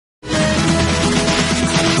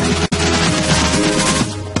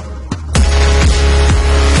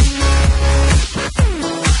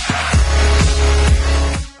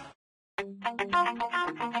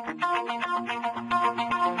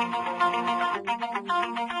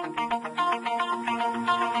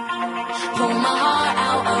Pull my heart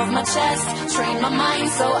out of my chest, train my mind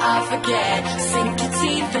so I forget. Sink your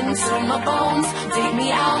teeth into my bones, dig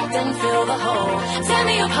me out, then fill the hole. Tear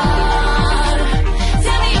me apart,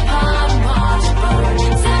 and watch it burn.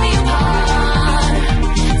 Tear me apart,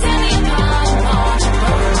 and watch it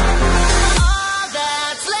burn. All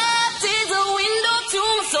that's left is a window to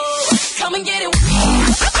my soul. Come and get it.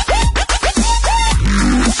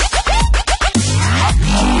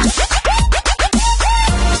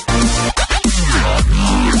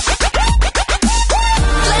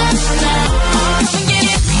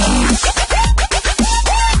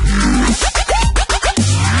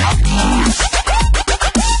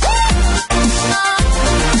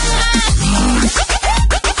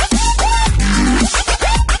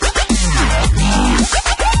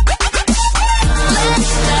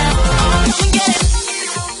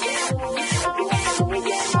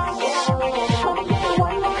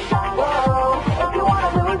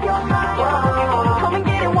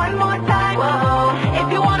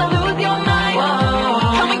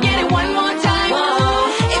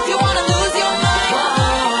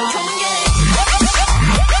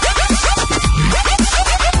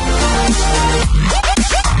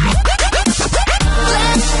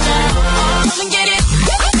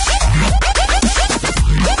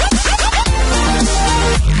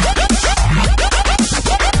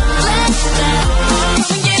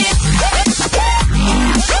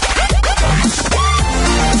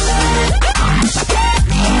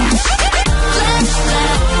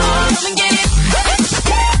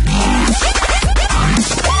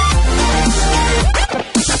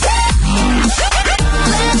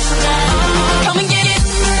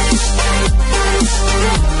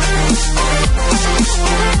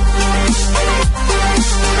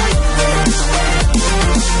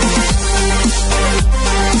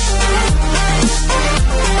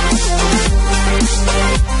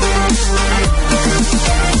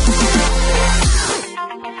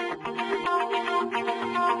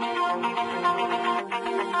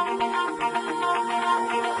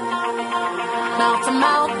 Mouth to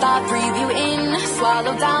mouth, I breathe you in.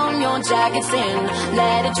 Swallow down your jagged sin.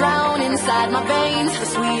 Let it drown inside my veins. The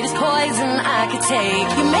sweetest poison I could take.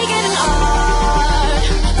 You make it an art,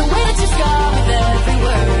 the way that you scar with every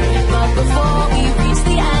word. But before we reach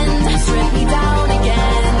the end, strip me down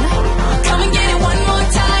again. Come and get it one more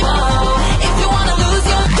time. Oh, if you wanna lose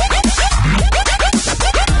your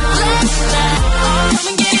let's come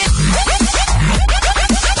and get it.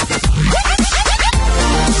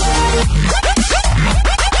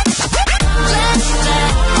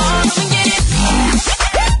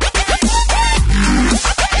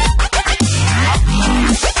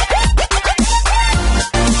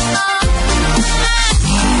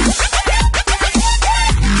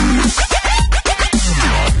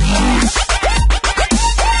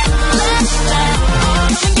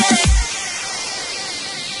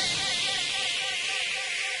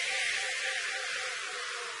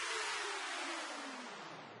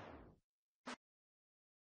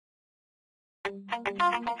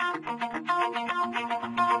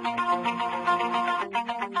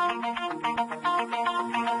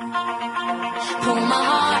 Pull my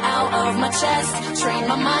heart out of my chest, train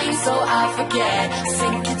my mind so I forget.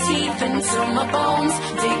 Sink your teeth into my bones,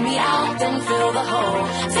 dig me out, then fill the hole.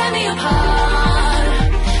 Tear me apart.